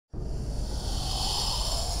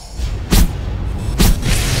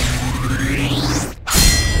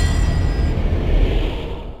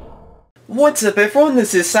What's up everyone,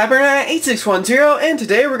 this is CyberKnight8610 and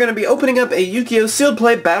today we're going to be opening up a Yugioh Sealed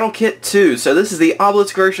Play Battle Kit 2. So this is the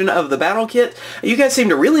Obelisk version of the Battle Kit. You guys seem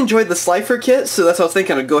to really enjoy the Slifer kit, so that's what I was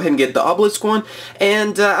thinking. I'd go ahead and get the Obelisk one,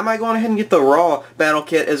 and I might go on ahead and get the Raw Battle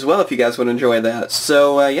Kit as well if you guys would enjoy that.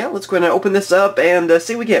 So yeah, let's go ahead and open this up and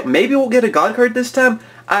see what we get. Maybe we'll get a God card this time?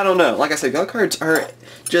 I don't know. Like I said, God cards are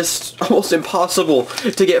just almost impossible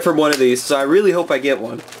to get from one of these, so I really hope I get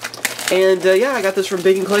one. And yeah, I got this from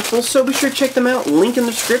Big and Collectibles, so be sure to check them out. Link in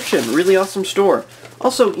the description. Really awesome store.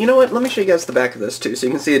 Also, you know what? Let me show you guys the back of this too, so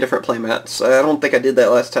you can see the different playmats. I don't think I did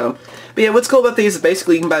that last time. But yeah, what's cool about these is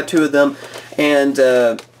basically you can buy 2 of them, and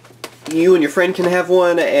you and your friend can have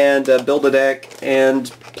one and build a deck and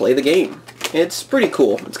play the game. It's pretty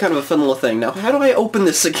cool. It's kind of a fun little thing. Now, how do I open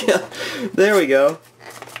this again? There we go.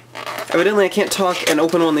 Evidently, I can't talk and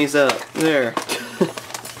open one of these up. There.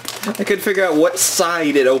 I couldn't figure out what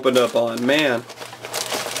side it opened up on. Man.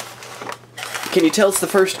 Can you tell it's the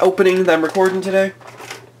first opening that I'm recording today?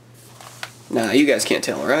 Nah, you guys can't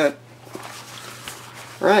tell, right?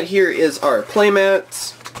 Right here is our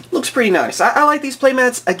playmats. Looks pretty nice. I like these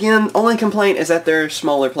playmats. Again, only complaint is that they're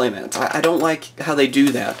smaller playmats. I don't like how they do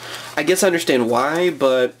that. I guess I understand why,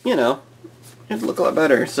 but, you know, it'd look a lot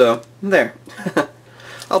better. So, there.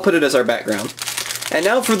 I'll put it as our background. And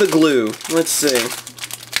now for the glue. Let's see.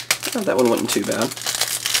 Oh, that one wasn't too bad.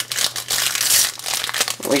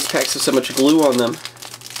 At least packs with so much glue on them.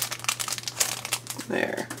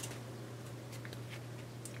 There.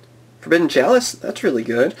 Forbidden Chalice, that's really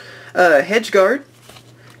good. Hedge Guard,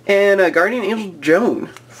 and Guardian Angel Joan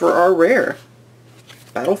for our rare.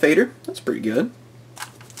 Battle Fader, that's pretty good.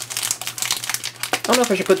 I don't know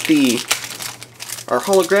if I should put our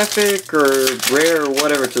holographic or rare or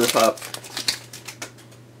whatever to the top.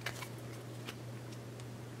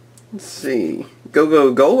 Let's see.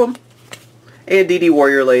 Go-Go Golem. And DD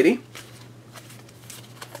Warrior Lady.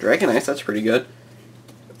 Dragon Ice, that's pretty good.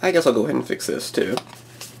 I guess I'll go ahead and fix this too.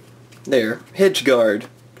 There. Hedge Guard.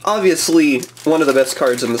 Obviously one of the best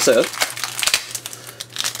cards in the set.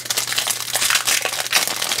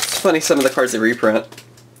 It's funny some of the cards they reprint.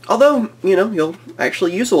 Although, you know, you'll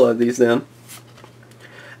actually use a lot of these then.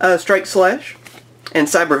 Strike Slash. And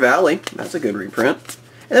Cyber Valley. That's a good reprint.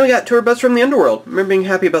 And then we got Tour Bus from the Underworld. Remember being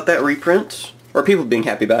happy about that reprint? Or people being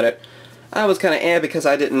happy about it. I was kind of because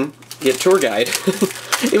I didn't get Tour Guide.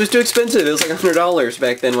 It was too expensive. It was like $100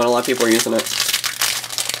 back then when a lot of people were using it.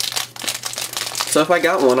 So if I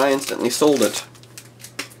got one, I instantly sold it.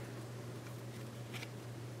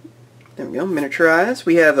 There we go. Miniaturize.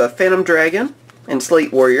 We have a Phantom Dragon and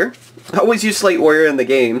Slate Warrior. I always use Slate Warrior in the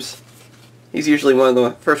games. He's usually one of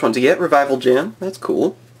the first ones to get. Revival Gem. That's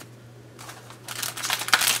cool.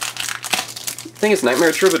 I think it's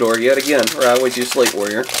Nightmare Troubadour yet again, where I always use Slate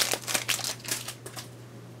Warrior.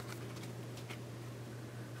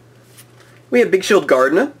 We have Big Shield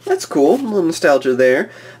Gardener. That's cool. A little nostalgia there.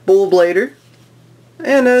 Bull Blader.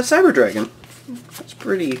 And Cyber Dragon. That's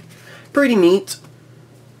pretty neat.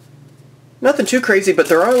 Nothing too crazy, but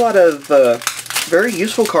there are a lot of very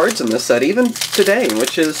useful cards in this set, even today,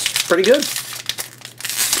 which is pretty good.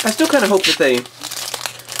 I still kind of hope that they,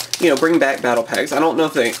 you know, bring back battle packs. I don't know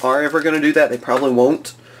if they are ever going to do that. They probably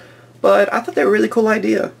won't. But I thought they were a really cool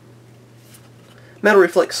idea. Metal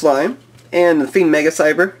Reflect Slime. And the Fiend Mega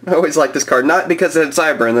Cyber. I always liked this card. Not because it had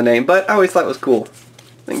Cyber in the name, but I always thought it was cool.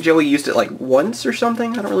 I think Joey used it like once or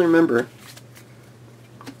something. I don't really remember.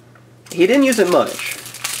 He didn't use it much.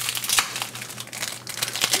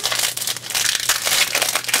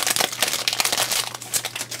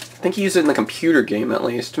 I think he used it in the computer game at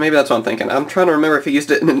least. Maybe that's what I'm thinking. I'm trying to remember if he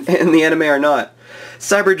used it in the anime or not.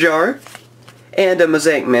 Cyber Jar. And a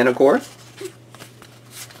Mosaic Manicore.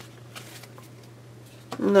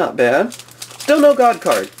 Not bad. Still no God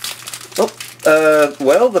card. Oh,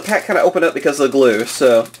 well, the pack kind of opened up because of the glue,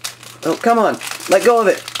 so... Oh, come on. Let go of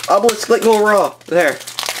it. Obelisk, let go of Raw. There.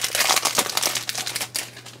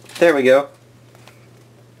 There we go.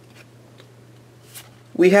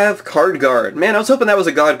 We have Card Guard. Man, I was hoping that was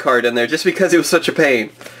a God card in there just because it was such a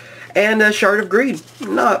pain. And a Shard of Greed.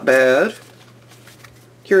 Not bad.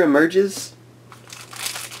 Here emerges.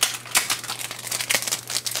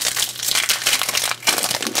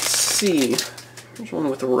 Let's see. There's one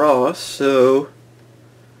with Raw, so...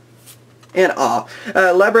 And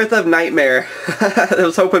Labyrinth of Nightmare. I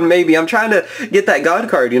was hoping maybe. I'm trying to get that God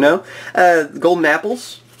card, you know? Golden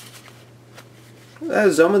Apples.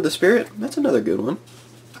 Zoma the Spirit. That's another good one.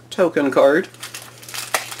 Token card.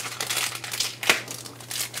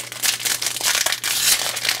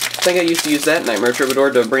 I think I used to use that Nightmare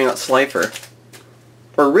Troubadour to bring out Slifer.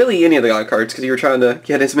 Or really any of the God cards, because you were trying to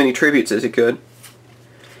get as many tributes as you could.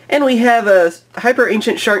 And we have a Hyper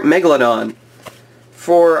Ancient Shark Megalodon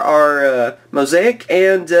for our Mosaic,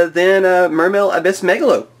 and then Mermail Abyss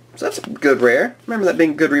Megalo. So that's a good rare. Remember that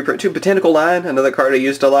being a good reprint too. Botanical Line, another card I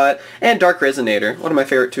used a lot. And Dark Resonator, one of my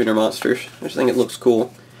favorite tuner monsters. I just think it looks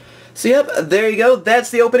cool. So yep, there you go.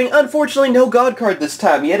 That's the opening. Unfortunately, no God card this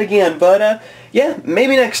time, yet again. But yeah,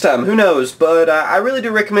 maybe next time. Who knows? But I really do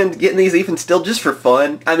recommend getting these even still just for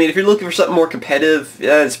fun. I mean, if you're looking for something more competitive,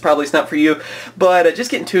 it's probably not for you. But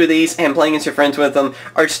just getting 2 of these and playing against your friends with them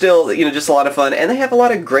are still, you know, just a lot of fun. And they have a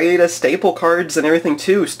lot of great staple cards and everything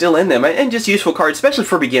too still in them. And just useful cards, especially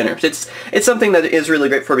for beginners. It's something that is really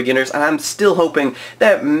great for beginners. And I'm still hoping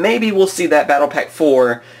that maybe we'll see that Battle Pack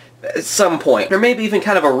 4 at some point, or maybe even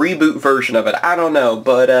kind of a reboot version of it. I don't know,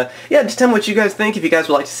 but yeah, just tell me what you guys think. If you guys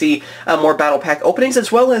would like to see more Battle Pack openings,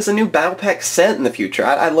 as well as a new Battle Pack set in the future.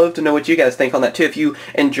 I'd love to know what you guys think on that too, if you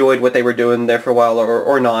enjoyed what they were doing there for a while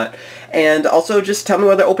or not. And also just tell me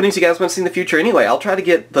what other openings you guys want to see in the future anyway. I'll try to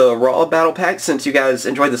get the Raw Battle Pack since you guys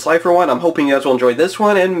enjoyed the Slifer one. I'm hoping you guys will enjoy this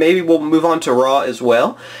one, and maybe we'll move on to Raw as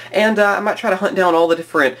well. And I might try to hunt down all the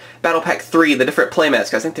different Battle Pack 3, the different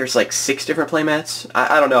playmats. I think there's like 6 different playmats.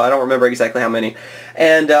 I don't know. I don't remember exactly how many.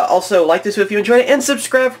 And also like this if you enjoyed it, and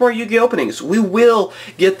subscribe for more Yu-Gi-Oh openings. We will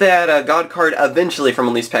get that God card eventually from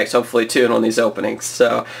one of these packs, hopefully too, in one of these openings.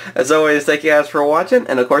 So as always, thank you guys for watching,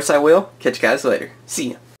 and of course I will catch you guys later. See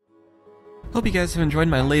ya. Hope you guys have enjoyed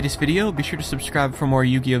my latest video. Be sure to subscribe for more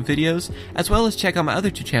Yu-Gi-Oh videos, as well as check out my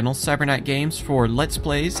other 2 channels, CyberKnight Games for Let's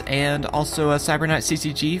Plays, and also CyberKnight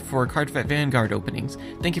CCG for Card Fight Vanguard openings.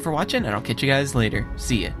 Thank you for watching, and I'll catch you guys later.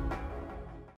 See ya.